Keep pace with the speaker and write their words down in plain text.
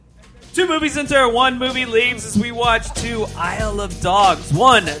Two movies enter, one movie leaves as we watch two Isle of Dogs.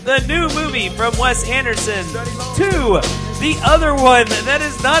 One, the new movie from Wes Anderson. Two, the other one that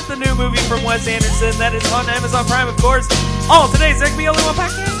is not the new movie from Wes Anderson that is on Amazon Prime, of course. All today's There Can Be Only One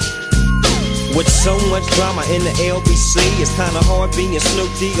podcast. With so much drama in the LBC, it's kinda hard being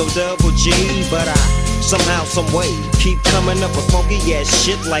Snoop D-O Double G. But I, somehow, someway, keep coming up with funky ass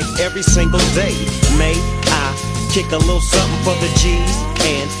shit like every single day. May I kick a little something for the G's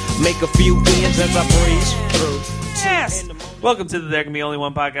and make a few ends as I breeze through. Yes! Welcome to the There Can Be Only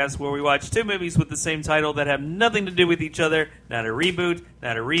One podcast, where we watch two movies with the same title that have nothing to do with each other, not a reboot,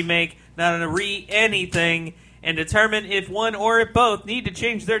 not a remake, not a anything, and determine if one or if both need to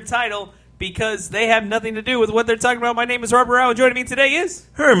change their title because they have nothing to do with what they're talking about. My name is Robert Rao, and joining me today is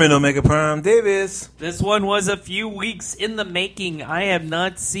Herman Omega Prime Davis. This one was a few weeks in the making. I have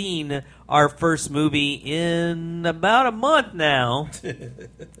not seen our first movie in about a month now.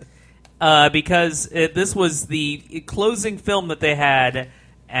 Because this was the closing film that they had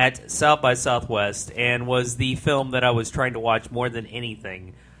at South by Southwest and was the film that I was trying to watch more than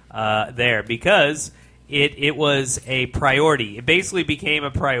anything there because it was a priority. It basically became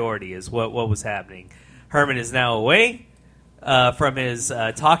a priority is what was happening. Herman is now away from his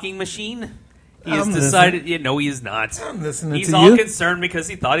talking machine. He has decided... Yeah, no, he is not. I'm listening He's to all you. concerned because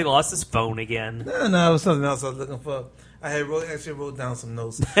he thought he lost his phone again. No, it was something else I was looking for. I had actually wrote down some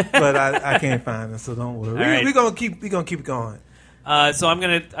notes, but I can't find them, so don't worry. Right. We're gonna keep it going. So I'm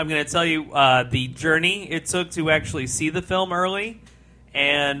gonna tell you the journey it took to actually see the film early,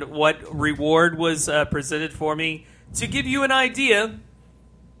 and what reward was presented for me to give you an idea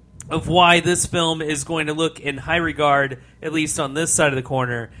of why this film is going to look in high regard, at least on this side of the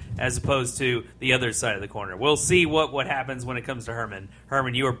corner, as opposed to the other side of the corner. We'll see what happens when it comes to Herman.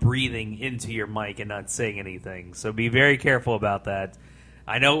 Herman, you are breathing into your mic and not saying anything, so be very careful about that.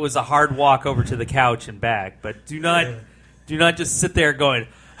 I know it was a hard walk over to the couch and back, but do not just sit there going...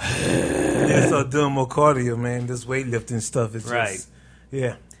 Yeah, so doing more cardio, man. This weightlifting stuff is Right. just...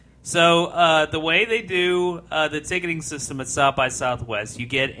 Yeah. So the way they do the ticketing system at South by Southwest, you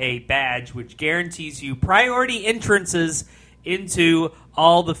get a badge which guarantees you priority entrances into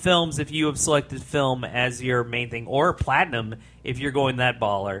all the films if you have selected film as your main thing, or platinum if you're going that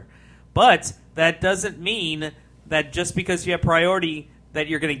baller. But that doesn't mean that just because you have priority that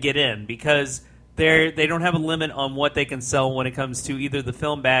you're going to get in, because they don't have a limit on what they can sell when it comes to either the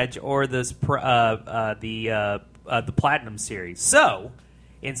film badge or this the platinum series. So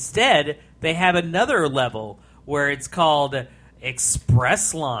instead, they have another level where it's called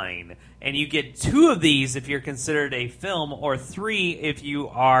Express Line, and you get 2 of these if you're considered a film, or 3 if you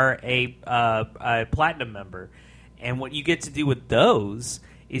are a platinum member. And what you get to do with those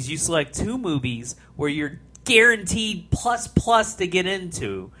is you select 2 movies where you're guaranteed plus to get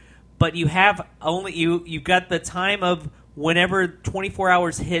into, but you have only you've got the time of whenever 24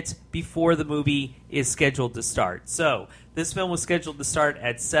 hours hit before the movie is scheduled to start. So this film was scheduled to start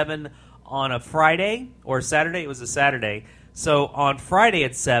at 7 on a Friday or Saturday. It was a Saturday. So on Friday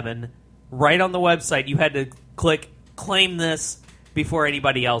at 7, right on the website, you had to click claim this before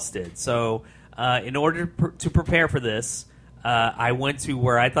anybody else did. So in order to prepare for this, I went to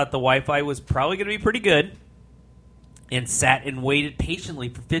where I thought the Wi-Fi was probably going to be pretty good and sat and waited patiently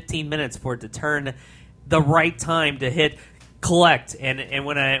for 15 minutes for it to turn the right time to hit collect. And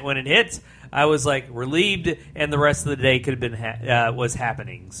when it hit, I was like relieved, and the rest of the day could have been was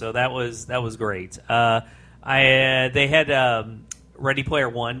happening. So that was great. They had Ready Player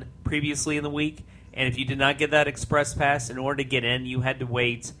One previously in the week, and if you did not get that express pass, in order to get in, you had to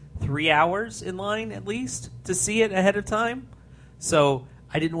wait 3 hours in line at least to see it ahead of time. So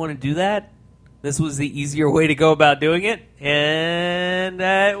I didn't want to do that. This was the easier way to go about doing it, and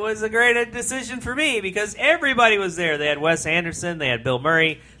it was a great decision for me because everybody was there. They had Wes Anderson, they had Bill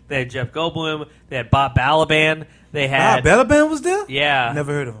Murray, they had Jeff Goldblum, they had Bob Balaban. They had Bob Balaban was there? Yeah,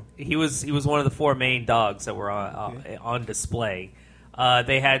 never heard of him. He was one of the 4 main dogs that were on display.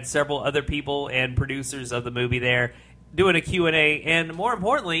 They had several other people and producers of the movie there doing a Q&A, and more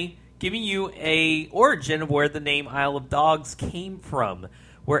importantly, giving you a origin of where the name Isle of Dogs came from,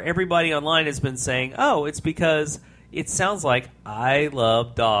 where everybody online has been saying, oh, it's because it sounds like I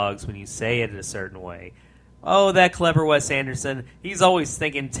love dogs when you say it in a certain way. Oh, that clever Wes Anderson. He's always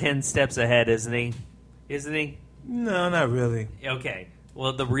thinking 10 steps ahead, isn't he? Isn't he? No, not really. Okay.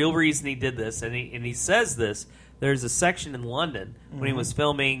 Well, the real reason he did this, and he says this, there's a section in London when he was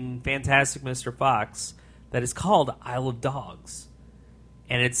filming Fantastic Mr. Fox that is called Isle of Dogs.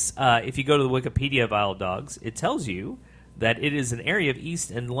 And it's if you go to the Wikipedia of Isle of Dogs, it tells you that it is an area of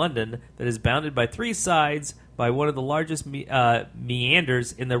East End London that is bounded by 3 sides by one of the largest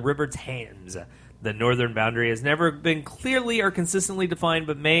meanders in the River Thames. The northern boundary has never been clearly or consistently defined,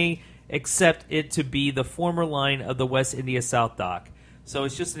 but may accept it to be the former line of the West India South Dock. So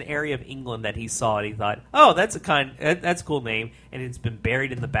it's just an area of England that he saw, and he thought, "Oh, that's a cool name," and it's been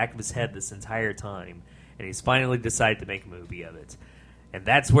buried in the back of his head this entire time. And he's finally decided to make a movie of it, and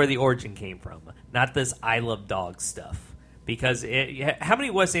that's where the origin came from, not this "I love dogs" stuff. Because how many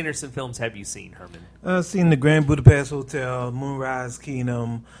Wes Anderson films have you seen, Herman? I've seen the Grand Budapest Hotel, Moonrise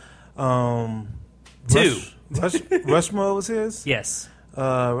Kingdom. 2. Rushmore was his. Yes.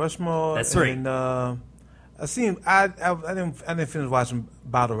 Rushmore. That's 3. And I seen. I didn't finish watching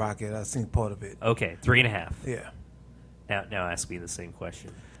Bottle Rocket. I seen part of it. Okay, 3.5. Yeah. Now ask me the same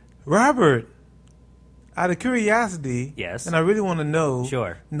question. Robert, out of curiosity, yes, and I really want to know.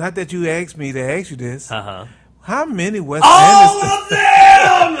 Sure. Not that you asked me to ask you this. How many Wes All Anderson? of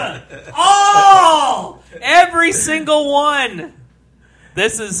them! All! Every single one!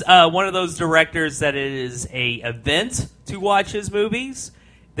 This is one of those directors that it is a event to watch his movies.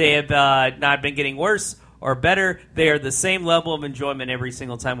 They have not been getting worse or better. They are the same level of enjoyment every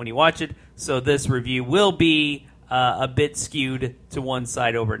single time when you watch it. So this review will be a bit skewed to one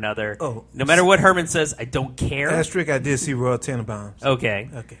side over another. Oh. No matter what Herman says, I don't care. Asterisk, I did see Royal Tenenbaums. Okay.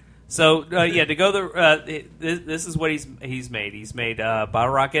 So, to go this is what he's made. He's made Bottle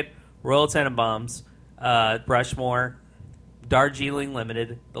Rocket, Royal Tenenbaums, Rushmore, Darjeeling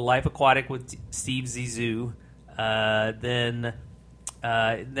Limited, The Life Aquatic with Steve Zissou. Then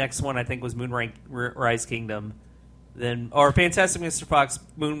next one I think was Moonrise Kingdom. Or Fantastic Mr. Fox,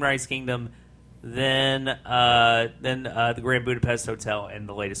 Moonrise Kingdom. Then the Grand Budapest Hotel, and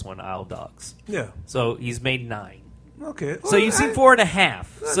the latest one, Isle of Dogs. Yeah. So he's made 9. Okay. So you've seen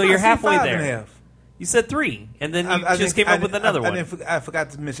 4.5. So you're halfway there. 5.5. You said 3, and then you just came up with another one. I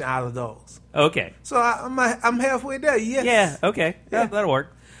forgot to mention Isle of Dogs. Okay. So I'm halfway there. Yes. Yeah. Okay. Yeah, that'll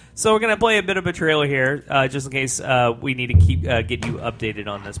work. So we're gonna play a bit of a trailer here, just in case we need to keep get you updated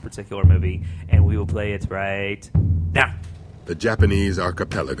on this particular movie, and we will play it right now. The Japanese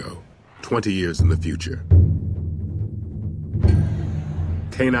archipelago, 20 years in the future.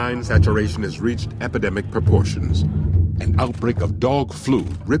 Canine saturation has reached epidemic proportions. An outbreak of dog flu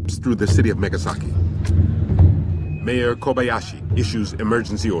rips through the city of Megasaki. Mayor Kobayashi issues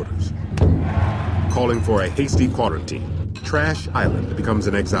emergency orders, calling for a hasty quarantine. Trash Island becomes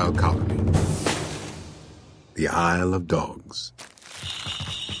an exile colony. The Isle of Dogs.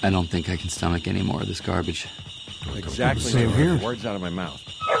 I don't think I can stomach any more of this garbage. Exactly. Same here. Words out of my mouth.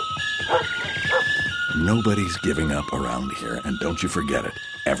 Nobody's giving up around here, and don't you forget it,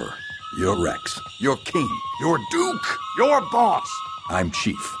 ever. You're Rex. You're King. You're Duke. You're Boss. I'm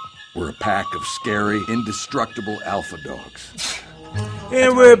Chief. We're a pack of scary, indestructible alpha dogs.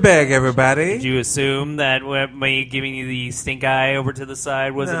 And we're back, everybody. Did you assume that me giving you the stink eye over to the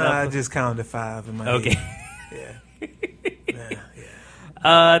side was enough? I just counted 5 in my Okay.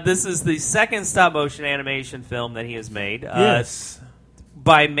 head. This is the second stop-motion animation film that he has made. Yes.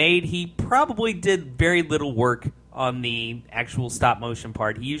 By made, he probably did very little work on the actual stop-motion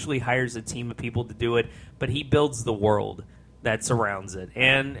part. He usually hires a team of people to do it, but he builds the world that surrounds it.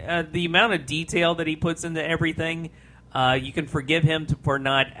 And the amount of detail that he puts into everything, you can forgive him for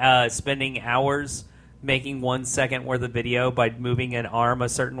not spending hours making 1 second worth of video by moving an arm a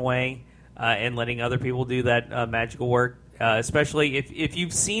certain way and letting other people do that magical work. Especially if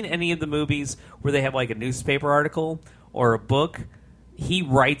you've seen any of the movies where they have like a newspaper article or a book, he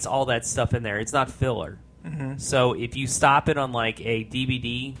writes all that stuff in there. It's not filler. Mm-hmm. So if you stop it on like a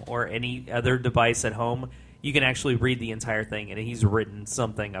DVD or any other device at home, you can actually read the entire thing, and he's written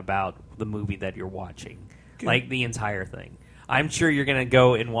something about the movie that you're watching. Okay. Like the entire thing. I'm sure you're going to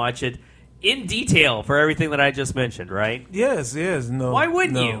go and watch it in detail for everything that I just mentioned, right? Yes. No. Why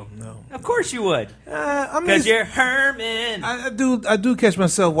wouldn't you? No. Of course you would. Because you're Herman. I do catch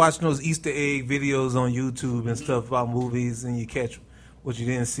myself watching those Easter egg videos on YouTube and stuff about movies, and you catch what you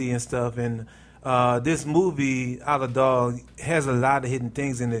didn't see and stuff. And this movie, Isle of Dogs, has a lot of hidden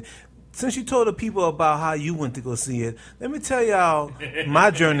things in it. Since you told the people about how you went to go see it, let me tell y'all my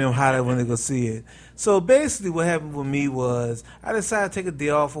journey on how I went to go see it. So basically what happened with me was I decided to take a day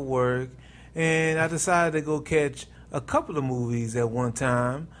off of work, and I decided to go catch a couple of movies at one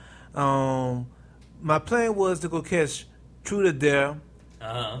time. My plan was to go catch Truth or Dare,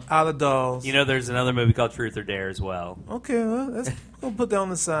 Isle of Dogs. You know there's another movie called Truth or Dare as well. Okay, well, let's go put that on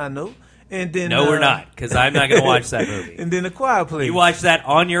the side note. And then, no, we're not, because I'm not going to watch that movie. And then A Quiet Place. You watch that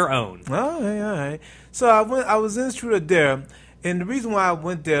on your own. All right. So I was in Truth or Dare, and the reason why I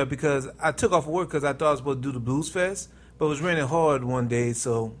went there because I took off work because I thought I was supposed to do the Blues Fest, but it was raining hard one day,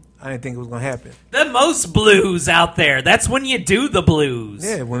 so I didn't think it was going to happen. The most blues out there. That's when you do the blues.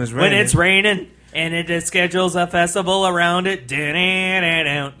 Yeah, when it's raining. When it's raining and it schedules a festival around it.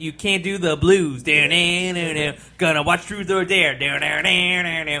 You can't do the blues. Gonna watch Truth or Dare.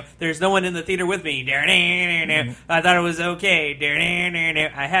 There's no one in the theater with me. I thought it was okay.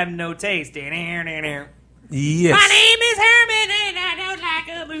 I have no taste. Yes. My name is Herman and I don't like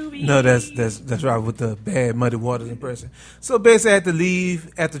a movie. No, that's right, with the bad Muddy Waters impression. So basically I had to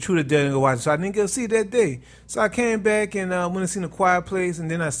leave after True to Dare and go watch it. So I didn't get to see it that day. So I came back and went and seen A Quiet Place, and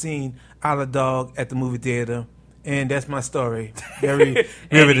then I seen Isle of Dog at the movie theater. And that's my story. Very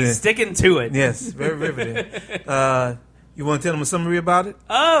riveting. Sticking to it. Yes, very riveting. You want to tell them a summary about it?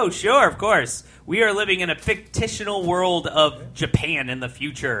 Oh, sure, of course. We are living in a fictional world of Japan in the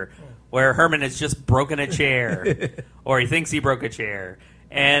future, where Herman has just broken a chair, or he thinks he broke a chair,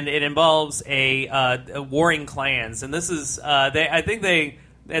 and it involves a warring clans. And this is, I think they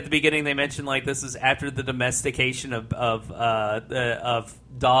at the beginning they mentioned like this is after the domestication of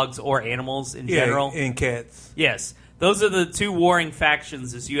dogs or animals in general, and cats. Yes, those are the two warring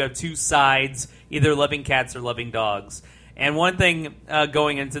factions. Is you have two sides, either loving cats or loving dogs. And one thing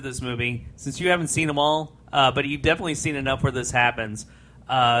going into this movie, since you haven't seen them all, but you've definitely seen enough where this happens.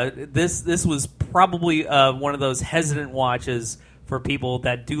 This was probably one of those hesitant watches for people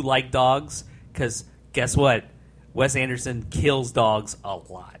that do like dogs, because guess what? Wes Anderson kills dogs a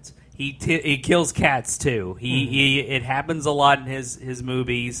lot. He kills cats too. It happens a lot in his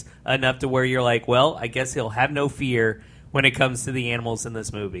movies, enough to where you're like, well, I guess he'll have no fear when it comes to the animals in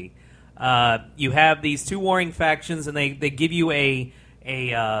this movie. You have these two warring factions, and they give you a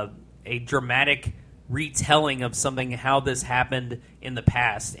dramatic retelling of something, how this happened in the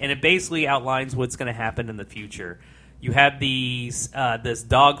past, and it basically outlines what's going to happen in the future. You have this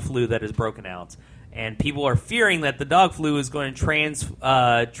dog flu that has broken out, and people are fearing that the dog flu is going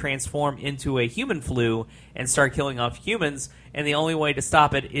to transform into a human flu and start killing off humans, and the only way to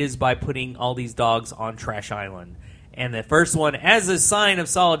stop it is by putting all these dogs on Trash Island. And the first one, as a sign of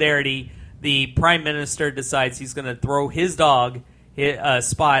solidarity, the Prime Minister decides he's going to throw his dog,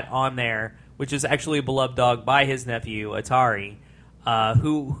 Spot, on there, which is actually a beloved dog by his nephew, Atari,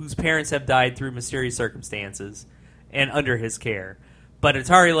 whose parents have died through mysterious circumstances and under his care. But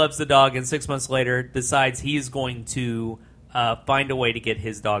Atari loves the dog, and 6 months later decides he's going to find a way to get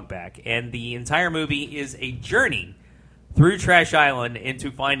his dog back. And the entire movie is a journey through Trash Island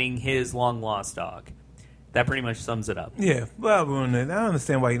into finding his long-lost dog. That pretty much sums it up. Yeah, well, I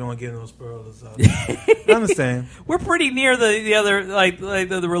understand why you don't want to get those spoilers out. I understand. We're pretty near the other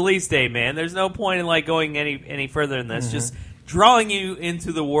the release date, man. There's no point in like going any further than this. Mm-hmm. Just drawing you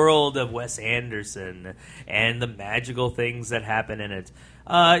into the world of Wes Anderson and the magical things that happen in it.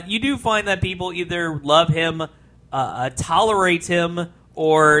 You do find that people either love him, tolerate him,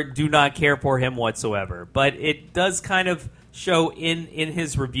 or do not care for him whatsoever. But it does kind of show in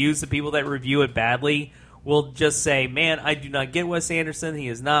his reviews, the people that review it badly will just say, man, I do not get Wes Anderson. He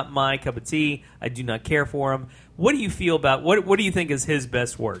is not my cup of tea. I do not care for him. What do you feel about, what do you think is his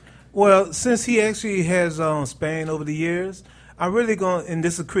best work? Well, since he actually has spanned over the years, I'm really going, and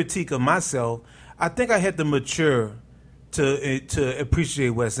this is a critique of myself, I think I had to mature to appreciate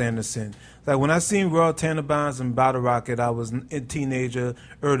Wes Anderson. Like when I seen Royal Tenenbaums and Bottle Rocket, I was a teenager,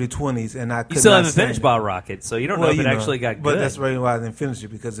 early 20s, and I could not. You still haven't finished Bottle Rocket, so you don't know if it actually got good. But that's the reason why I didn't finish it,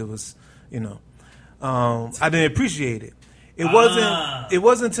 because it was, I didn't appreciate it. It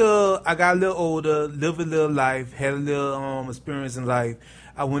wasn't until I got a little older, lived a little life, had a little experience in life,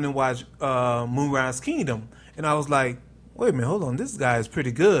 I went and watched Moonrise Kingdom, and I was like, wait a minute, hold on, this guy is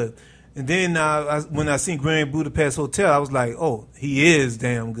pretty good. And then when I seen Grand Budapest Hotel, I was like, oh, he is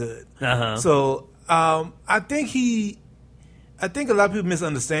damn good. Uh-huh. So I think a lot of people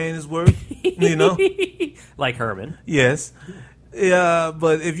misunderstand his work, like Herman. Yes. Yeah,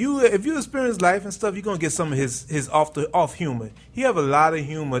 but if you experience life and stuff, you're gonna get some of his off humor. He have a lot of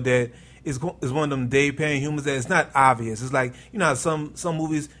humor that is one of them deadpan humors that it's not obvious. It's like how some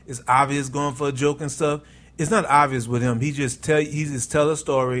movies it's obvious going for a joke and stuff. It's not obvious with him. He just tell a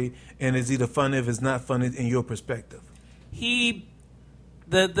story, and it's either funny if it's not funny in your perspective.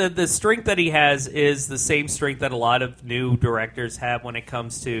 The strength that he has is the same strength that a lot of new directors have when it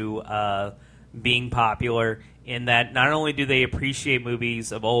comes to being popular. In that not only do they appreciate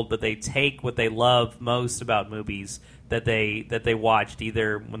movies of old, but they take what they love most about movies that they watched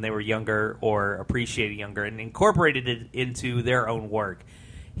either when they were younger or appreciated younger and incorporated it into their own work.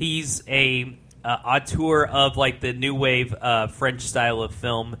 He's a auteur of like the new wave French style of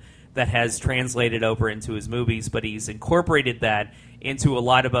film that has translated over into his movies, but he's incorporated that into a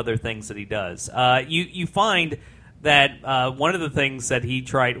lot of other things that he does. You find that one of the things that he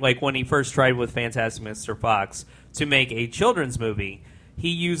tried, like when he first tried with Fantastic Mr. Fox to make a children's movie, he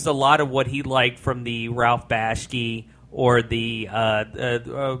used a lot of what he liked from the Ralph Bashki or the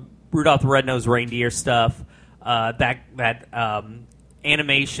Rudolph the Red-Nosed Reindeer stuff, that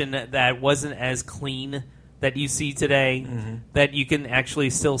animation that wasn't as clean that you see today, that you can actually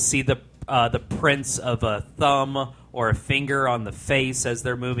still see the prints of a thumb or a finger on the face as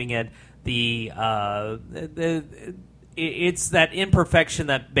they're moving it. It's that imperfection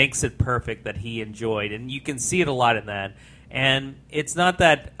that makes it perfect that he enjoyed, and you can see it a lot in that. And it's not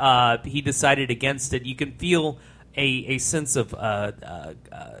that he decided against it. You can feel a sense of a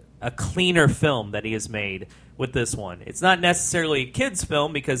cleaner film that he has made with this one. It's not necessarily a kid's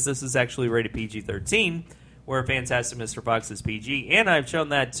film because this is actually rated PG-13, where Fantastic Mr. Fox is PG. And I've shown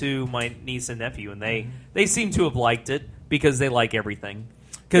that to my niece and nephew, and they seem to have liked it because they like everything.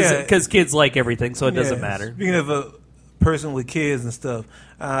 Because kids like everything, so it doesn't matter. Speaking of a person with kids and stuff,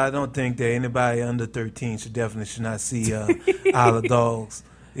 I don't think that anybody under 13 should not see Isle of Dogs.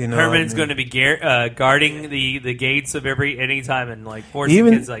 You know, Herman's going to be guarding the gates of any time and like forcing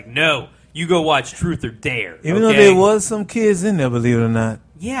kids like, no, you go watch Truth or Dare. Even though there was some kids in there, believe it or not.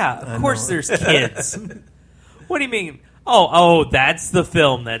 Yeah, of course there's kids. What do you mean? Oh, that's the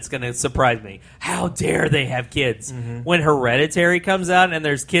film that's going to surprise me. How dare they have kids? When Hereditary comes out and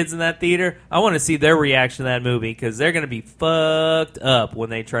there's kids in that theater, I want to see their reaction to that movie because they're going to be fucked up when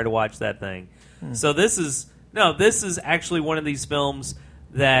they try to watch that thing. So this is actually one of these films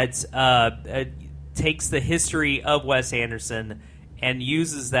that takes the history of Wes Anderson and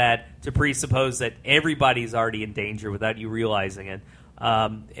uses that to presuppose that everybody's already in danger without you realizing it.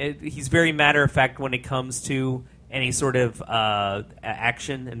 He's very matter of fact when it comes to any sort of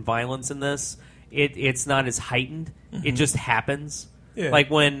action and violence in this. It's not as heightened. It just happens. Yeah. Like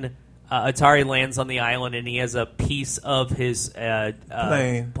when Atari lands on the island and he has a piece of his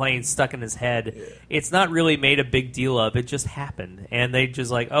plane stuck in his head. Yeah. It's not really made a big deal of. It just happened. And they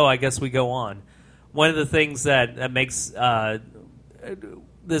just like, I guess we go on. One of the things that makes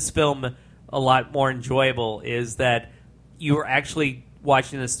this film a lot more enjoyable is that you are actually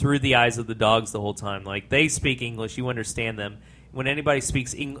watching this through the eyes of the dogs the whole time. Like, they speak English, you understand them. When anybody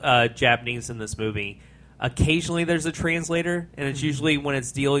speaks Japanese in this movie, occasionally there's a translator, and it's usually when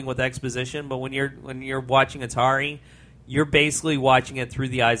it's dealing with exposition. But when you're watching Atari, you're basically watching it through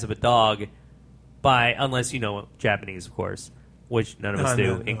the eyes of a dog, unless you know Japanese, of course, which none of us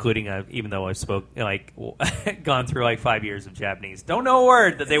do, including even though I've gone through like 5 years of Japanese. Don't know a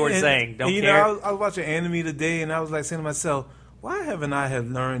word that they were saying. Don't care. Know, I was watching anime today, and I was like saying to myself, why haven't I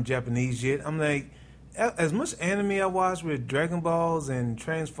learned Japanese yet? I'm like, as much anime I watched with Dragon Balls and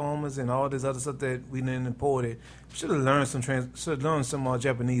Transformers and all this other stuff that we didn't imported, should have learned some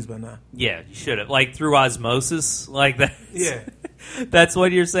Japanese by now. Yeah, you should have. Like through osmosis, like that. Yeah, that's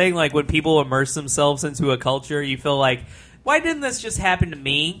what you're saying. Like when people immerse themselves into a culture, you feel like, why didn't this just happen to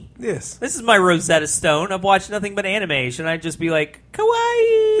me? Yes. This is my Rosetta Stone. I've watched nothing but anime. Should I just be like,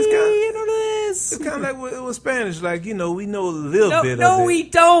 kawaii? It's kind of like with Spanish. Like, we know a little bit of it. No, we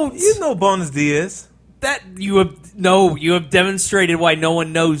don't. You know Buenos Dias. You have demonstrated why no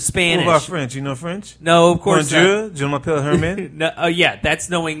one knows Spanish. What about French? You know French? No, of course Bonjour, je m'appelle Herman. No, yeah, that's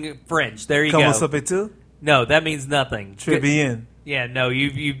knowing French. There you go. Comment s'appelle-t-il? No, that means nothing. Très bien. Yeah, no,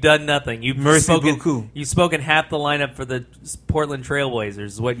 you've done nothing. Merci beaucoup. You've spoken half the lineup for the Portland Trailblazers.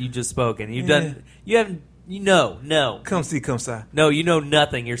 Is what you just spoken. You've done. You haven't. No. Come see, come sa. No, you know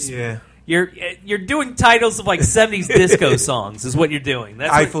nothing. You're doing titles of like 70s disco songs. Is what you're doing.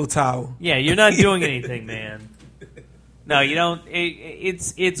 That's Eiffel Tower. Yeah, you're not doing anything, man. No, you don't.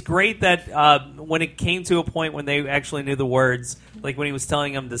 It's great that when it came to a point when they actually knew the words, like when he was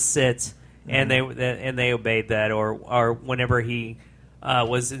telling them to sit. And they obeyed that, or whenever he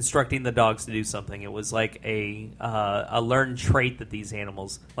was instructing the dogs to do something, it was like a learned trait that these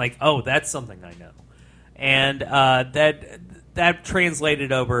animals like. Oh, that's something I know, and that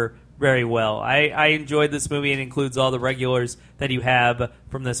translated over very well. I enjoyed this movie. It includes all the regulars that you have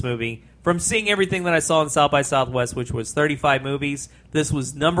from this movie. From seeing everything that I saw in South by Southwest, which was 35 movies, this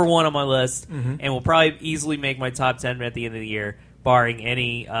was number one on my list, and will probably easily make my top 10 at the end of the year. Barring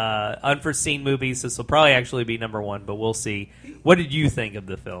any unforeseen movies, this will probably actually be number one, but we'll see. What did you think of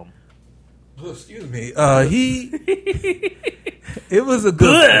the film? Oh, excuse me. It was a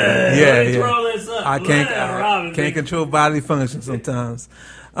good. Yeah. Throw this up. I can't control bodily function sometimes.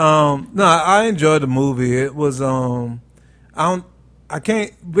 No, I enjoyed the movie. It was. I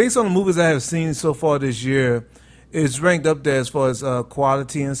can't. Based on the movies I have seen so far this year, It's ranked up there as far as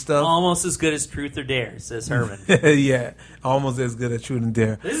quality and stuff. Almost as good as Truth or Dare, says Herman. Yeah, almost as good as Truth or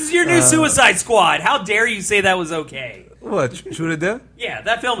Dare. This is your new Suicide Squad. How dare you say that was okay? What, Truth or Dare? Yeah,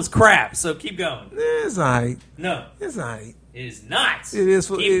 that film is crap, so keep going. It's all right. No. It's all right. It is not. It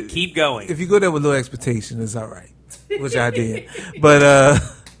is. Keep going. If you go there with low expectation, it's all right, which I did. But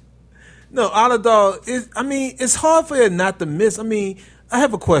no, Isle of Dog. It's hard for it not to miss. I mean, I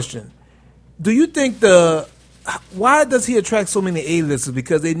have a question. Do you think why does he attract so many A-listers?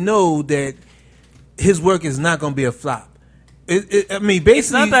 Because they know that his work is not going to be a flop. Basically,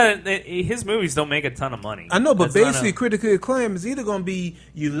 it's not that his movies don't make a ton of money. I know, but basically, critically acclaimed is either going to be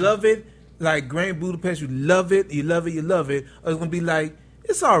you love it. Like Grand Budapest, you love it, you love it, you love it. Or it's going to be like,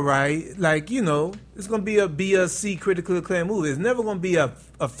 it's all right. Like, it's going to be a B or C critically acclaimed movie. It's never going to be a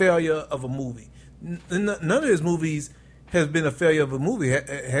failure of a movie. None of his movies has been a failure of a movie,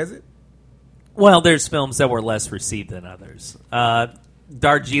 has it? Well, there's films that were less received than others.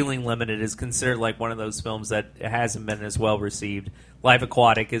 Darjeeling Limited is considered like one of those films that hasn't been as well received. Life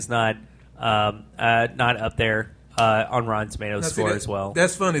Aquatic is not up there. On Rotten Tomatoes score as well.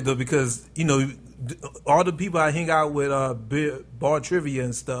 That's funny though because all the people I hang out with bar trivia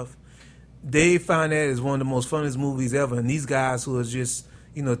and stuff, they find that as one of the most funniest movies ever. And these guys who are just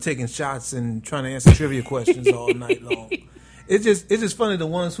taking shots and trying to answer trivia questions all night long. It's just funny. The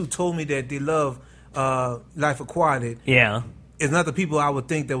ones who told me that they love Life Aquatic, it's not the people I would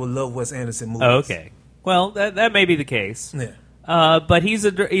think that would love Wes Anderson movies. Oh, okay, well that may be the case. Yeah. But he's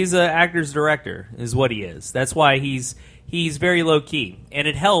a actor's director, is what he is. That's why he's very low key, and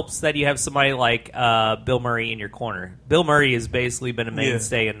it helps that you have somebody like Bill Murray in your corner. Bill Murray has basically been a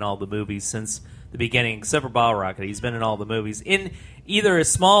mainstay in all the movies since the beginning, except for Bottle Rocket. He's been in all the movies in either a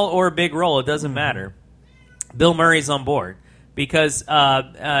small or a big role. It doesn't matter. Bill Murray's on board because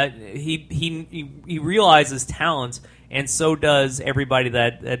he realizes talent. And so does everybody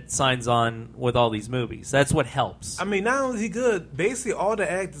that signs on with all these movies. That's what helps. I mean, not only is he good, basically all the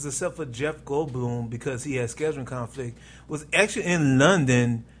actors except for Jeff Goldblum, because he had scheduling conflict, was actually in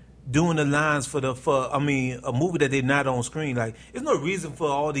London doing the lines for a movie that they're not on screen. Like, there's no reason for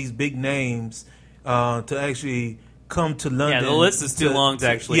all these big names to actually come to London. Yeah, the list is too long to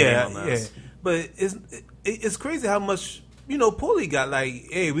actually name on this. Yeah. But it's crazy how much, Paulie got. Like,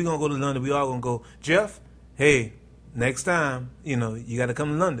 hey, we're going to go to London. We all going to go. Jeff, hey, next time, you got to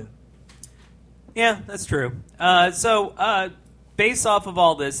come to London. Yeah, that's true. So, based off of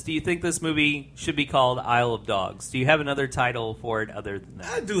all this, do you think this movie should be called Isle of Dogs? Do you have another title for it other than that?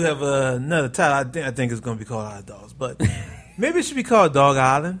 I do have another title. I think it's going to be called Isle of Dogs, but maybe it should be called Dog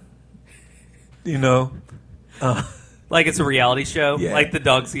Island. Like it's a reality show, yeah. Like the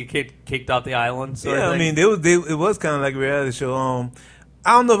dogs get kicked off the island. Sort of thing? It was kind of like a reality show. I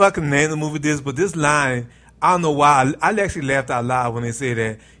don't know if I can name the movie this, but this line. I don't know why. I actually laughed out loud when they said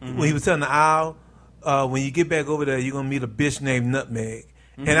that. Mm-hmm. When he was telling the owl, when you get back over there, you're going to meet a bitch named Nutmeg.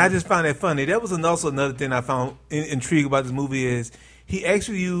 Mm-hmm. And I just found that funny. That was also another thing I found intriguing about this movie is he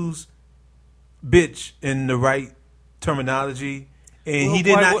actually used bitch in the right terminology. And he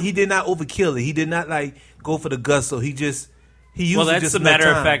did not overkill it. He did not go for the gusto. He used well, that's just the matter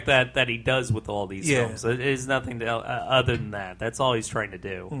time. of fact that he does with all these films. It is nothing other than that. That's all he's trying to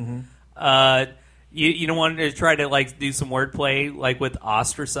do. Mm-hmm. You don't want to try to do some wordplay with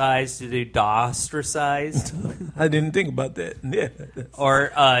ostracized to do dostracized? I didn't think about that. Yeah. Or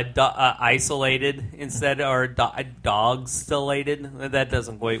isolated instead, or dog-stellated. That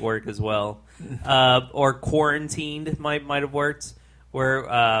doesn't quite work as well. Or quarantined might have worked. Where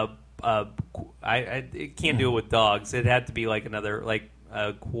I can't do it with dogs. It had to be another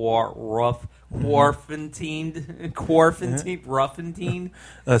quarantined.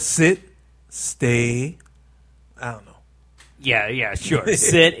 Sit. Stay. I don't know. Yeah, sure.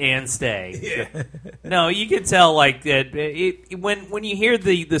 Sit and stay. Yeah. No, you can tell when you hear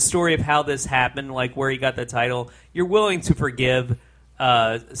the story of how this happened, where he got the title, you're willing to forgive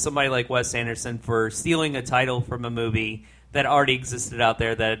somebody like Wes Anderson for stealing a title from a movie that already existed out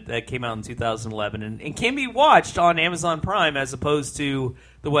there that came out in 2011 and can be watched on Amazon Prime as opposed to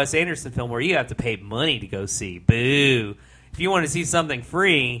the Wes Anderson film where you have to pay money to go see. Boo! If you want to see something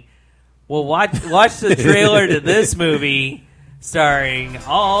free. Well, watch the trailer to this movie starring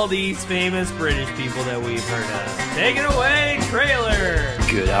all these famous British people that we've heard of. Take it away, trailer!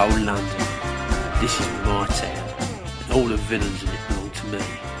 Good old London. This is my town, and all the villains in it belong to me.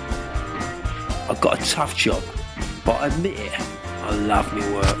 I've got a tough job, but I admit it, I love my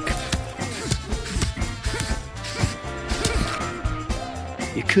work.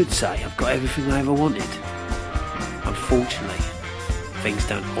 You could say I've got everything I ever wanted. Unfortunately, things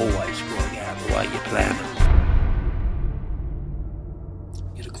don't always work out the way you plan them.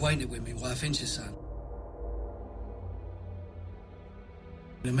 acquainted with me while Finch's son.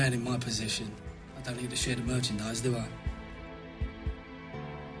 A man in my position, I don't need to share the merchandise, do I?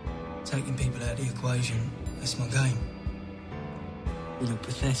 Taking people out of the equation, that's my game. You look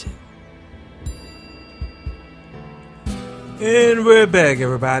pathetic. And we're back,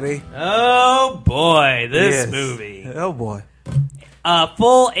 everybody. Oh boy, this movie. Oh boy.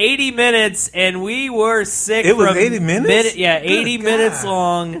 Full 80 minutes, and we were sick. It was from 80 minutes? 80 minutes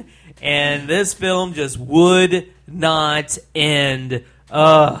long, and this film just would not end.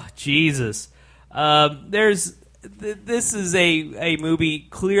 Oh, Jesus. This is a movie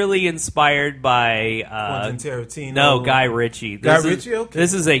clearly inspired by Quentin Tarantino. No, Guy Ritchie. Ritchie? Okay.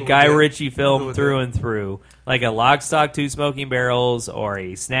 This is a Cool Guy with that. Ritchie film Cool with through that. and through, like a Lock, Stock, Two Smoking Barrels or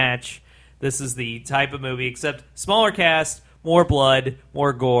a Snatch. This is the type of movie, except smaller cast, more blood,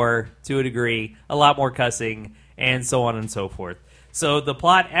 more gore to a degree, a lot more cussing, and so on and so forth. So the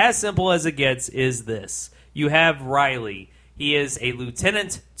plot, as simple as it gets, is this. You have Riley. He is a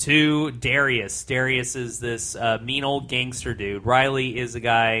lieutenant to Darius. Darius is this mean old gangster dude. Riley is a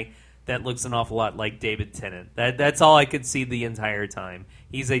guy that looks an awful lot like David Tennant. That's all I could see the entire time.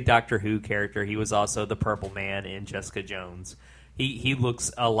 He's a Doctor Who character. He was also the Purple Man in Jessica Jones. He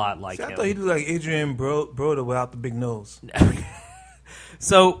looks a lot like him. I thought he looked like Adrian Broder without the big nose.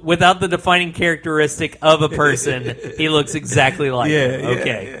 So, without the defining characteristic of a person, he looks exactly like him.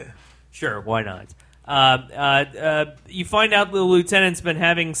 Okay. Yeah. Sure, why not? You find out the lieutenant's been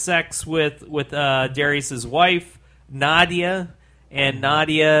having sex with Darius's wife, Nadia, and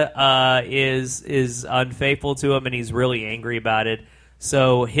Nadia is unfaithful to him, and he's really angry about it.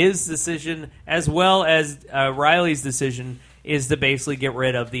 So his decision, as well as Riley's decision, is to basically get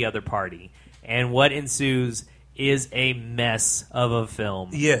rid of the other party. And what ensues is a mess of a film.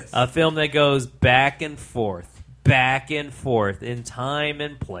 Yes. A film that goes back and forth in time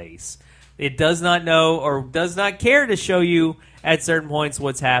and place. It does not know or does not care to show you at certain points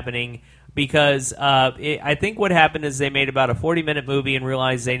what's happening because I think what happened is they made about a 40-minute movie and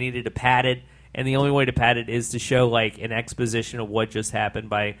realized they needed to pad it, and the only way to pad it is to show like an exposition of what just happened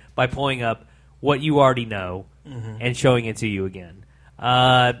by pulling up what you already know and showing it to you again.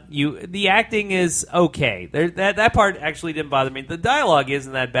 The acting is okay. That part actually didn't bother me. The dialogue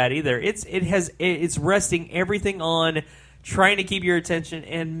isn't that bad either. It's resting everything on trying to keep your attention,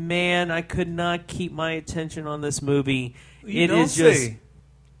 and man, I could not keep my attention on this movie. It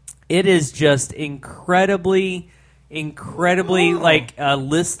is just incredibly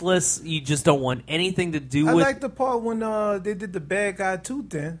listless. You just don't want anything to do I with. I like the part when they did the Bad Guy 2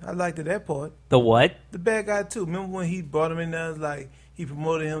 thing. I liked that part. The what? The Bad Guy 2. Remember when he brought him in there? Like he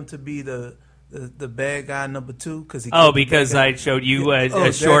promoted him to be the bad guy number 2 because he. Because I showed you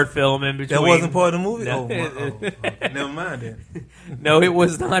a short film in between. That wasn't part of the movie. No. Never mind then. No, it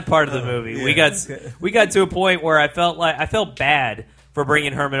was not part of the movie. Yeah. We got to a point where I felt bad for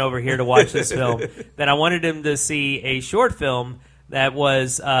bringing Herman over here to watch this film. That I wanted him to see a short film that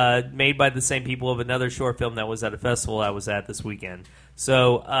was made by the same people of another short film that was at a festival I was at this weekend.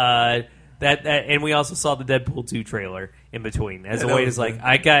 So that and we also saw the Deadpool 2 trailer in between. As a way, it's like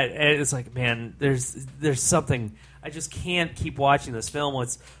it's like, man, there's something. I just can't keep watching this film.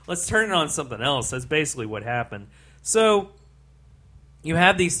 Let's turn it on something else. That's basically what happened. So you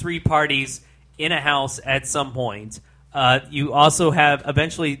have these 3 parties in a house at some point. You also have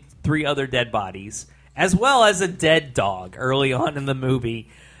eventually 3 other dead bodies, as well as a dead dog early on in the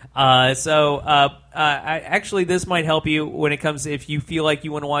movie. Actually, this might help you when it comes to if you feel like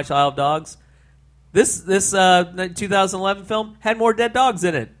you want to watch Isle of Dogs. This 2011 film had more dead dogs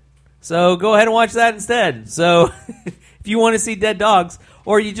in it. So go ahead and watch that instead. So if you want to see dead dogs,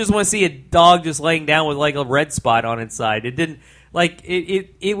 or you just want to see a dog just laying down with like a red spot on its side, it didn't like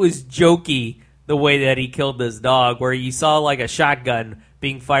it was jokey the way that he killed this dog, where you saw like a shotgun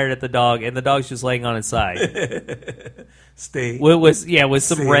being fired at the dog, and the dog's just laying on its side. With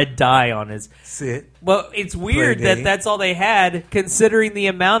some red dye on his. Well, it's weird that that's all they had, considering the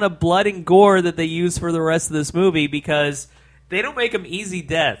amount of blood and gore that they use for the rest of this movie, because they don't make them easy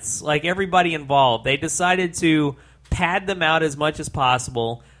deaths. Like everybody involved, they decided to pad them out as much as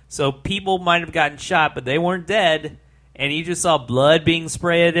possible, so people might have gotten shot, but they weren't dead. And you just saw blood being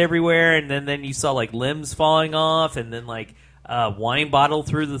sprayed everywhere, and then you saw like limbs falling off, and then like a wine bottle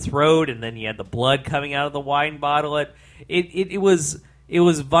through the throat, and then you had the blood coming out of the wine bottle. It was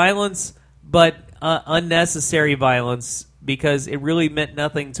violence, but unnecessary violence, because it really meant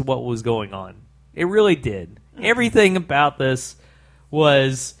nothing to what was going on. It really did. Everything about this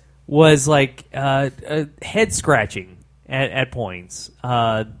was like head scratching at points.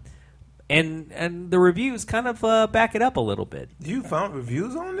 And the reviews kind of back it up a little bit. You found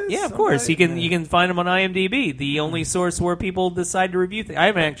reviews on this? Yeah, of course. You can find them on IMDb, the only source where people decide to review things. I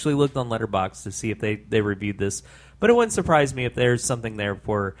haven't actually looked on Letterboxd to see if they reviewed this, but it wouldn't surprise me if there's something there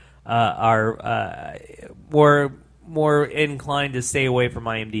for our more inclined to stay away from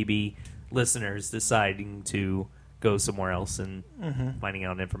IMDb listeners deciding to go somewhere else and finding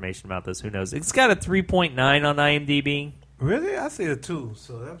out information about this. Who knows? It's got a 3.9 on IMDb. Really? I see a 2,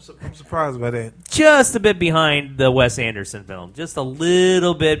 so I'm surprised by that. Just a bit behind the Wes Anderson film. Just a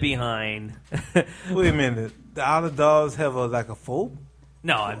little bit behind. Wait a minute. The Isle of Dogs have a 4?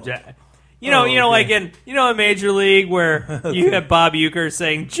 No, I'm just... like in Major League where you have Bob Uecker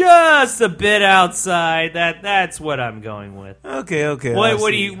saying just a bit outside. That's what I'm going with. Okay.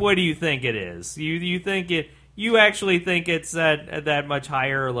 What do you think it is? You actually think it's that much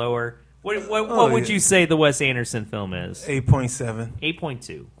higher or lower? What would you say the Wes Anderson film is? 8.7.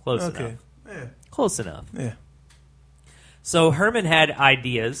 8.2. Close enough. Yeah. Close enough. Yeah. So Herman had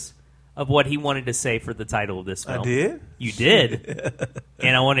ideas of what he wanted to say for the title of this film. I did? You did.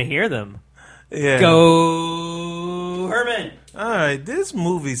 And I want to hear them. Yeah. Go, Herman. All right, this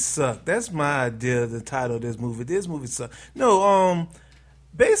movie sucked. That's my idea of the title of this movie. This movie sucked. No,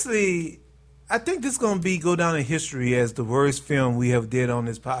 basically, I think this is going to go down in history as the worst film we have did on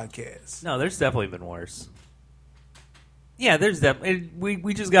this podcast. No, there's definitely been worse. Yeah, there's definitely.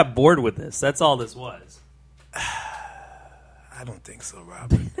 We just got bored with this. That's all this was. I don't think so,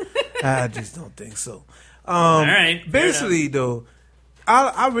 Robert. I just don't think so. All right. Basically, though,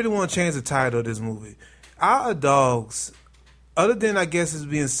 I really want to change the title of this movie. Our Dogs, other than I guess it's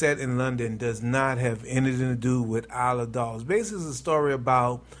being set in London, does not have anything to do with Isle of Dogs. Basically, it's a story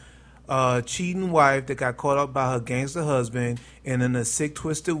about a cheating wife that got caught up by her gangster husband, and in a sick,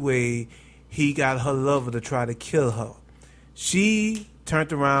 twisted way, he got her lover to try to kill her. She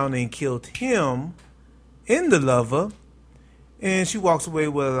turned around and killed him and the lover, and she walks away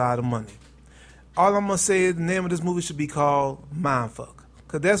with a lot of money. All I'm going to say is the name of this movie should be called Mindfuck,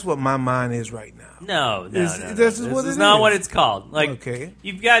 because that's what my mind is right now. No. This is not what it's called. Like, okay.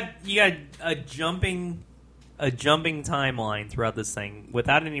 You got a jumping timeline throughout this thing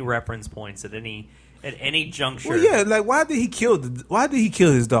without any reference points at any juncture. Well, yeah, like why did he kill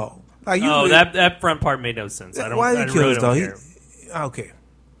his dog? Like, that front part made no sense. Why did he kill his dog? Okay.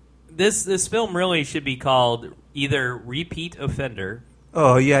 This film really should be called either Repeat Offender.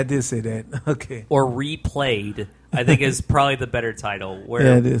 Oh yeah, I did say that. Okay. Or Replayed, I think is probably the better title. Where,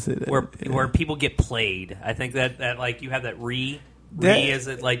 yeah, I did say that. Where people get played. I think that like you have that as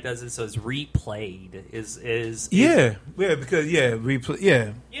it like does it, so it's replayed is because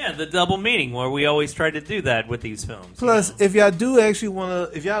replay the double meaning where we always try to do that with these films. Plus, if y'all do actually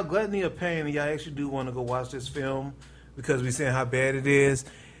want to, if y'all gluttony of pain and y'all actually do want to go watch this film because we're saying how bad it is.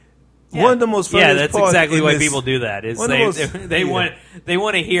 Yeah. One of the most funniest that's exactly why people do that. Is they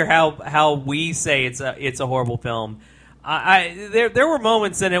want to hear how we say it's a horrible film. There were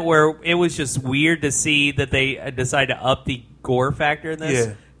moments in it where it was just weird to see that they decided to up the gore factor in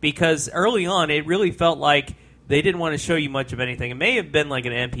this because early on it really felt like they didn't want to show you much of anything. It may have been like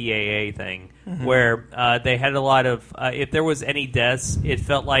an MPAA thing where they had a lot of if there was any deaths, it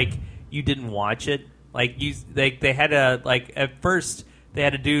felt like you didn't watch it. Like they had at first. They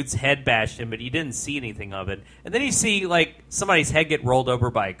had a dude's head bashed in, but you didn't see anything of it. And then you see, like, somebody's head get rolled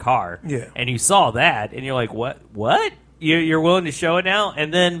over by a car. Yeah. And you saw that, and you're like, what? You're willing to show it now?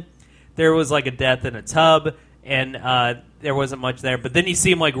 And then there was, like, a death in a tub, and there wasn't much there. But then you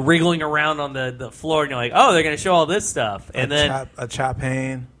see him, like, wriggling around on the floor, and you're like, oh, they're going to show all this stuff. And a chopped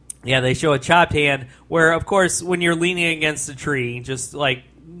hand. Yeah, they show a chopped hand, where, of course, when you're leaning against a tree, just, like,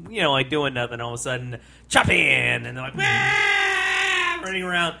 like doing nothing, all of a sudden, chopped hand, and they're like, running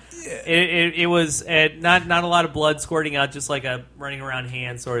around. Yeah. It was not a lot of blood squirting out, just like a running around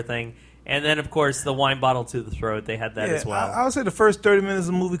hand sort of thing. And then, of course, the wine bottle to the throat. They had that as well. I would say the first 30 minutes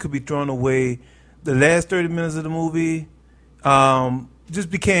of the movie could be thrown away. The last 30 minutes of the movie just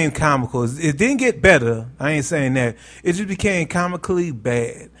became comical. It didn't get better. I ain't saying that. It just became comically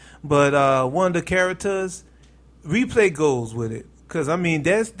bad. But one of the characters, replay goes with it. Because, I mean,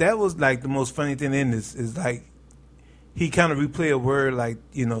 that was like the most funny thing in this is like, he kind of replay a word like,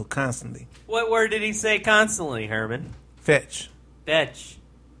 constantly. What word did he say constantly, Herman? Fetch. Fetch.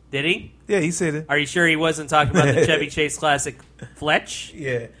 Did he? Yeah, he said it. Are you sure he wasn't talking about the Chevy Chase classic Fletch?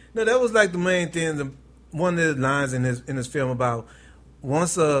 Yeah. No, that was like the main thing. One of the lines in his film about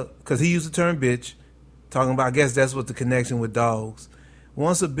because he used the term bitch, talking about, I guess that's what the connection with dogs.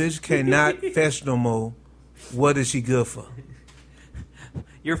 Once a bitch cannot fetch no more, what is she good for?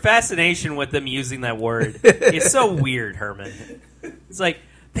 Your fascination with them using that word is so weird, Herman. It's like,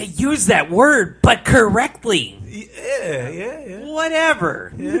 They use that word, but correctly. Yeah.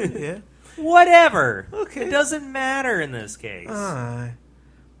 Whatever. Yeah. Whatever. Okay. It doesn't matter in this case. All right.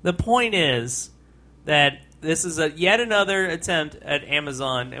 The point is that this is yet another attempt at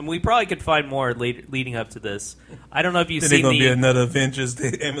Amazon, and we probably could find more leading up to this. I don't know if you've seen going to be another Avengers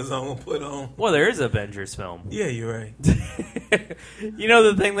that Amazon will put on. Well, there is an Avengers film. Yeah, you're right. You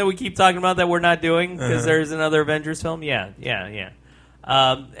know the thing that we keep talking about that we're not doing because there's another Avengers film? Yeah.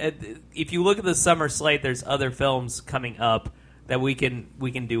 If you look at the summer slate, there's other films coming up that we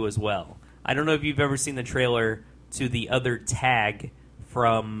can do as well. I don't know if you've ever seen the trailer to the other Tag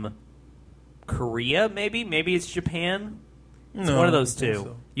from Korea, maybe it's Japan. It's one of those two.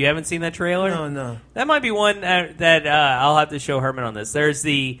 So. You haven't seen that trailer? No. That might be one that I'll have to show Herman on this. There's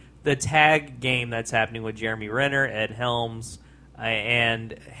the Tag game that's happening with Jeremy Renner, Ed Helms,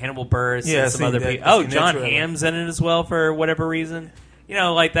 and Hannibal Buress and some other people. Oh, John Hamm's in it as well for whatever reason. You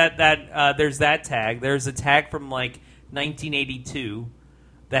know, like that. There's that Tag. There's a Tag from like 1982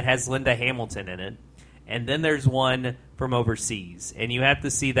 that has Linda Hamilton in it, and then there's one from overseas, and you have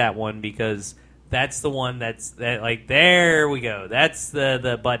to see that one because that's the one that like there we go. That's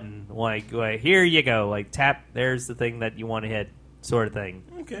the button. Like here you go. Like tap. There's the thing that you want to hit, sort of thing.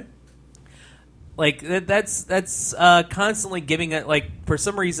 Okay. Like that's constantly giving it. Like for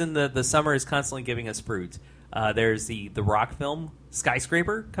some reason the summer is constantly giving us fruit. There's the Rock film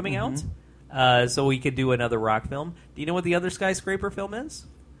Skyscraper coming out, so we could do another Rock film. Do you know what the other Skyscraper film is?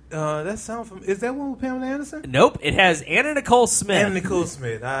 That sound from. Is that one with Pamela Anderson? Nope. It has Anna Nicole Smith. Anna Nicole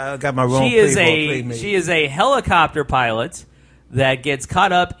Smith. I got my wrong. She is a helicopter pilot that gets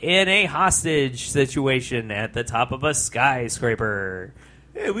caught up in a hostage situation at the top of a skyscraper.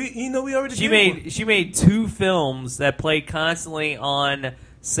 Yeah, we already. She made two films that played constantly on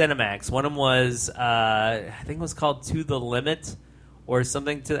Cinemax. One of them was I think it was called To the Limit or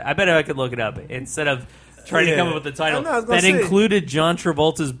something. I bet I could look it up instead of trying to come up with the title that included John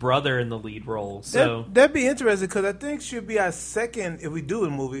Travolta's brother in the lead role. So that'd be interesting because I think she'll be our second, if we do a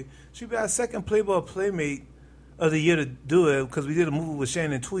movie, she'll be our second Playboy Playmate of the year to do it because we did a movie with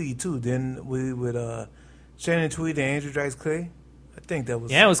Shannon Tweed too. Then we with Shannon Tweed and Andrew Dice Clay. I think that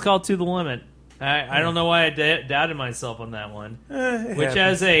was it was called To the Limit. I don't know why I doubted myself on that one, which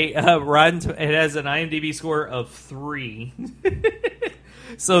has it has an IMDb score of 3.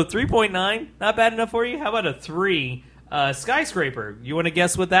 So 3.9, not bad enough for you? How about a 3? Skyscraper, you want to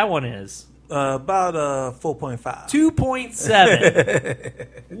guess what that one is? About 4.5. 2.7.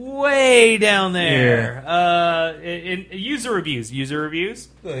 Way down there. Yeah. In user reviews.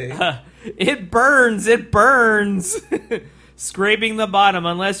 Go ahead. It burns. Scraping the bottom.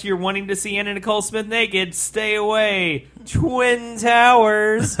 Unless you're wanting to see Anna Nicole Smith naked, stay away. Twin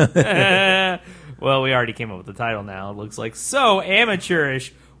Towers. Well, we already came up with the title now. It looks like so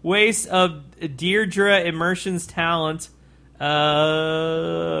amateurish. Waste of Deirdre Immersion's talent.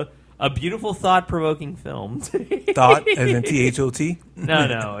 A beautiful, thought-provoking film. Thought, as in T-H-O-T?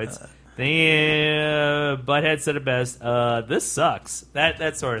 No. It's Butthead said it best. This sucks.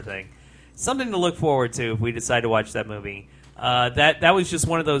 That sort of thing. Something to look forward to if we decide to watch that movie. That was just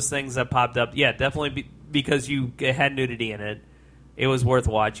one of those things that popped up. Yeah, definitely because you had nudity in it. It was worth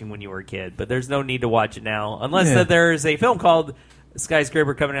watching when you were a kid, but there's no need to watch it now unless that there is a film called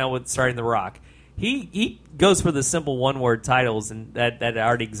Skyscraper coming out with starring The Rock. He goes for the simple one-word titles and that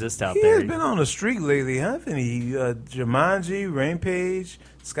already exist out there. He's been on a streak lately, hasn't he? Jumanji, Rampage,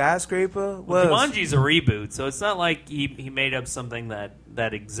 Skyscraper. Well, Jumanji's a reboot, so it's not like he made up something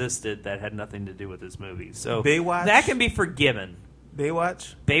that existed that had nothing to do with his movie. So Baywatch? That can be forgiven.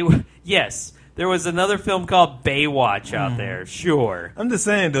 Baywatch? Yes. There was another film called Baywatch out there. Sure. I'm just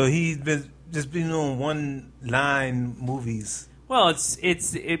saying, though, he's been on one-line movies. Well,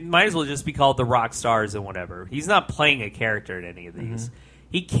 it might as well just be called The Rock Stars and whatever. He's not playing a character in any of these. Mm-hmm.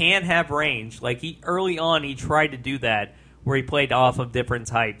 He can have range. Like early on, he tried to do that where he played off of different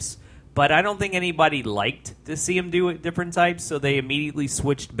types. But I don't think anybody liked to see him do different types, so they immediately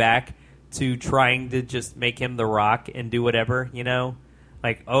switched back to trying to just make him The Rock and do whatever, you know?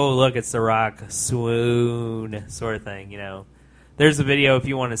 Like, oh, look, it's The Rock, swoon, sort of thing, you know? There's a video, if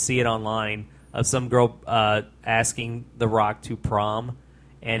you want to see it online, of some girl asking The Rock to prom,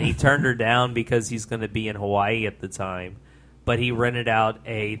 and he turned her down because he's going to be in Hawaii at the time. But he rented out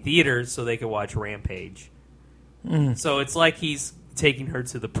a theater so they could watch Rampage. So it's like he's taking her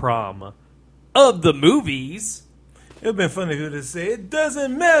to the prom of the movies. It would have been funny if you would say, it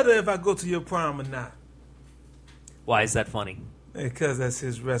doesn't matter if I go to your prom or not. Why is that funny? Because that's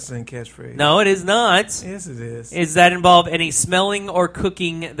his wrestling catchphrase. No, it is not. Yes, it is. Does that involve any smelling or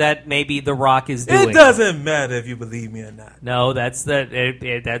cooking that maybe The Rock is doing? It doesn't matter if you believe me or not. No, that's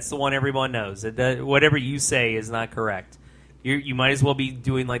the one everyone knows. Whatever you say is not correct. You might as well be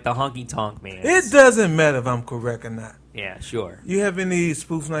doing like the honky tonk man. It doesn't matter if I'm correct or not. Yeah, sure. You have any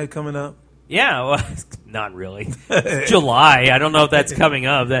spoof night coming up? Yeah, well, not really. It's July. I don't know if that's coming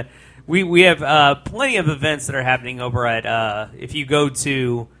up. That we have plenty of events that are happening over at. If you go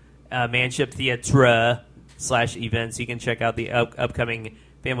to Manship Theatre /events, you can check out the upcoming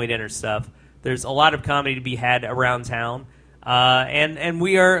family dinner stuff. There's a lot of comedy to be had around town. And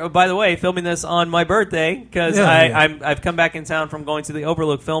we are, by the way, filming this on my birthday because I've come back in town from going to the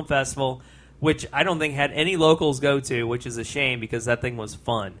Overlook Film Festival, which I don't think had any locals go to, which is a shame because that thing was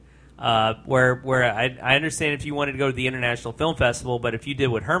fun. Where I understand if you wanted to go to the International Film Festival, but if you did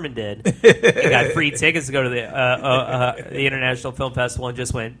what Herman did, you got free tickets to go to the International Film Festival and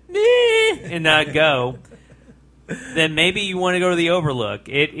just went meh and not go, then maybe you want to go to the Overlook.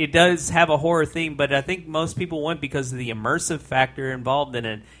 It does have a horror theme, but I think most people went because of the immersive factor involved in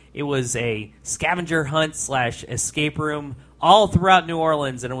it. It was a scavenger hunt / escape room all throughout New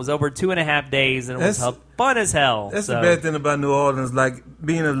Orleans, and it was over 2.5 days, and it was fun as hell. That's the bad thing about New Orleans, like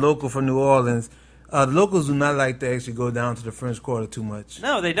being a local from New Orleans. The locals do not like to actually go down to the French Quarter too much.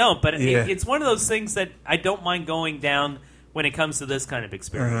 No, they don't, but it's one of those things that I don't mind going down when it comes to this kind of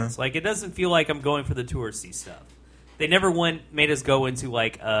experience. Like, it doesn't feel like I'm going for the touristy stuff. They never made us go into,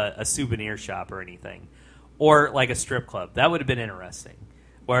 like, a souvenir shop or anything, or, like, a strip club. That would have been interesting.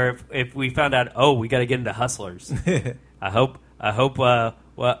 Where if we found out, we got to get into Hustlers. I hope.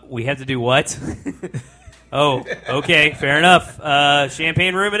 We have to do what? Oh, okay, fair enough.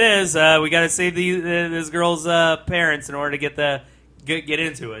 Champagne room it is. We got to save this girl's parents in order to get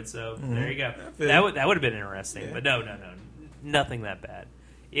into it. So there you go. That would have been interesting. Yeah. But no, nothing that bad.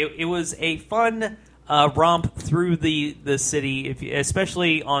 It was a fun romp through the city,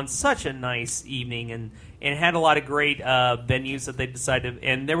 especially on such a nice evening, and had a lot of great venues that they decided,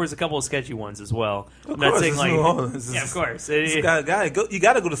 and there was a couple of sketchy ones as well. Of course, it's New Orleans. Yeah, of course. You got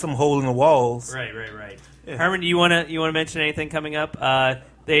to go to some hole in the walls. Right. Yeah. Herman, do you want to mention anything coming up?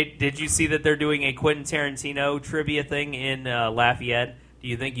 Did you see that they're doing a Quentin Tarantino trivia thing in Lafayette? Do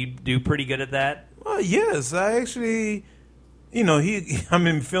you think you do pretty good at that? Well, yes. I actually, how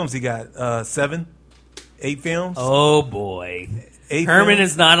many films he got? 7, 8 films. Oh boy. 8 Herman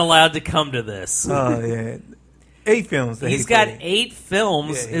films? is not allowed to come to this. Oh, yeah. 8 films. He's got 8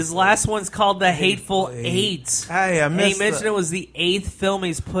 films. Yeah, his last one's called The Hateful Eight. Hey, he mentioned it was the 8th film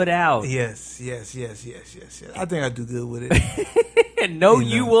he's put out. Yes. I think I do good with it. No,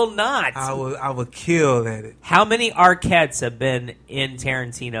 you will not. I will kill at it. How many Arquettes have been in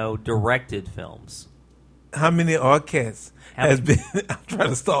Tarantino directed films? How many Arquettes has been? I'm trying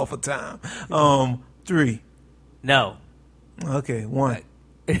to stall for time. 3. No. Okay, 1.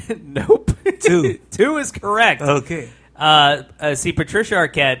 Nope. 2. 2 is correct. Okay. See, Patricia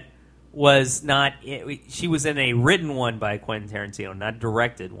Arquette was not. She was in a written one by Quentin Tarantino, not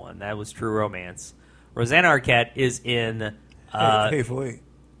directed one. That was True Romance. Rosanna Arquette is in. Hateful Eight.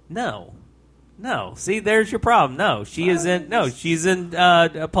 No. See, there's your problem. No, she is in. No, she's in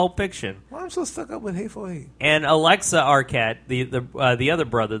Pulp Fiction. Why am I so stuck up with Hateful Eight? And Alexa Arquette, the other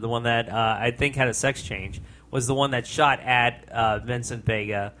brother, the one that I think had a sex change, was the one that shot at Vincent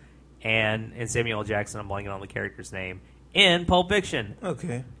Vega and Samuel L. Jackson. I'm blanking on the character's name in Pulp Fiction.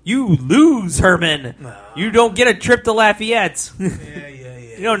 Okay. You lose, Herman. No. You don't get a trip to Lafayette. Yeah.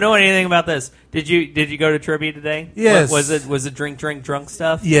 You don't know anything about this. Did you go to trivia today? Yes. Was it drink drunk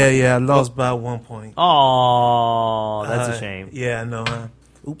stuff? Yeah. I lost by 1 point. Oh, that's a shame. Yeah, I know.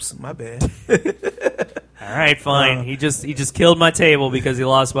 Oops, my bad. All right, fine. He just killed my table because he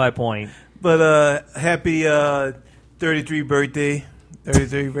lost by a point. But happy 33 birthday.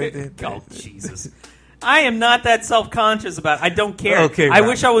 33 birthday. Oh, Jesus. I am not that self-conscious about it. I don't care. Okay, I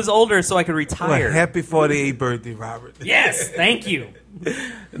wish I was older so I could retire. Well, happy 48th birthday, Robert. Yes, thank you.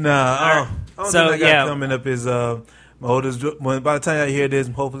 Nah, only thing I got coming up is my oldest. By the time I hear this,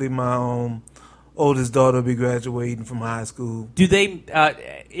 hopefully my oldest daughter will be graduating from high school. Do they?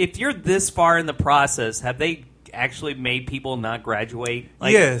 If you're this far in the process, have they actually made people not graduate?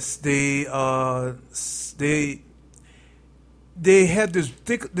 Yes, they had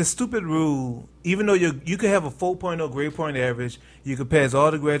this stupid rule. Even though you could have a 4.0 grade point average, you could pass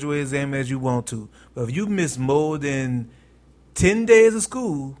all the graduate exams as you want to. But if you miss more than 10 days of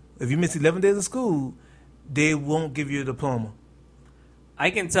school, if you miss 11 days of school, they won't give you a diploma. I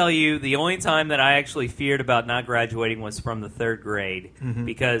can tell you the only time that I actually feared about not graduating was from the third grade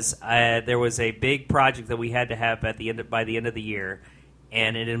because there was a big project that we had to have by the end of the year,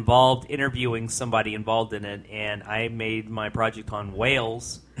 and it involved interviewing somebody involved in it, and I made my project on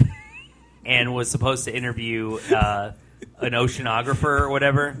whales and was supposed to interview an oceanographer or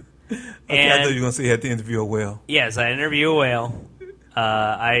whatever. Okay, I thought you were going to say you had to interview a whale. Yes, I interviewed a whale.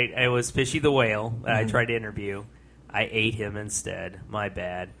 I was Fishy the whale that I tried to interview. I ate him instead. My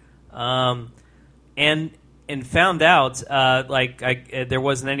bad. And found out there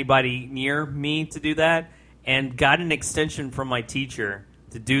wasn't anybody near me to do that, and got an extension from my teacher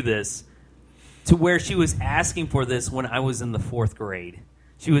to do this, to where she was asking for this when I was in the 4th grade.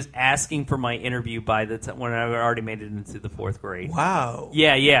 She was asking for my interview by the time when I already made it into the 4th grade. Wow.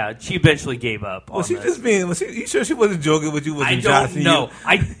 Yeah. She eventually gave up. Was she just being? You sure she wasn't joking with you? I don't know.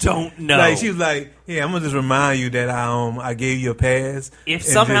 I don't know. Like she was like, "Yeah, I'm gonna just remind you that I gave you a pass." If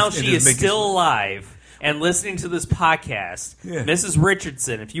somehow she is still alive and listening to this podcast, Mrs.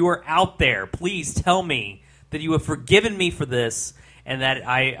 Richardson, if you are out there, please tell me that you have forgiven me for this. And that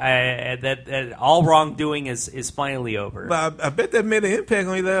that all wrongdoing is finally over. But I bet that made an impact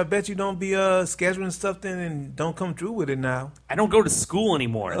on you. I bet you don't be scheduling stuff then and don't come through with it now. I don't go to school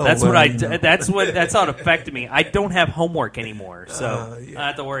anymore. Oh, That's well, what that's how it affected me. I don't have homework anymore, so I don't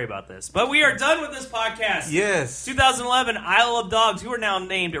have to worry about this. But we are done with this podcast. Yes. 2011 Isle of Dogs. You are now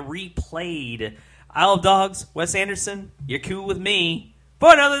named Replayed. Isle of Dogs. Wes Anderson. You're cool with me.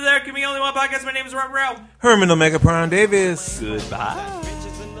 But other there can be only one podcast. My name is Robert Rao. Herman Omega Prime Davis. Goodbye.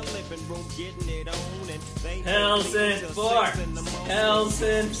 Hells 4. Hells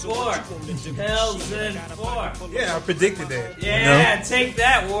 4. Hells 4. Yeah, I predicted that. Yeah, take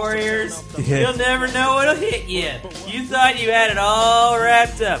that, Warriors. You'll never know what'll hit you. You thought you had it all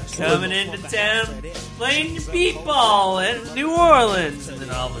wrapped up, coming into town, playing your beat ball in New Orleans, and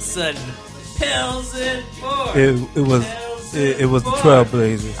then all of a sudden, Hells 4. It was the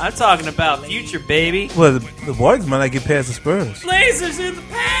Trailblazers. I'm talking about future, baby. Well, the Warriors might not get past the Spurs. Blazers in the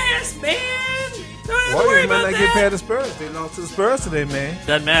past, man. Don't have to worry Warriors about might not that. get past the Spurs. They lost to the Spurs today, man.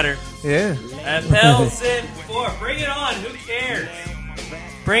 Doesn't matter. Yeah. Hells 4. Bring it on. Who cares?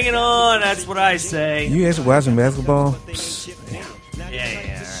 Bring it on. That's what I say. You actually watching basketball? Yeah.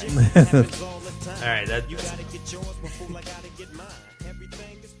 All right. All right.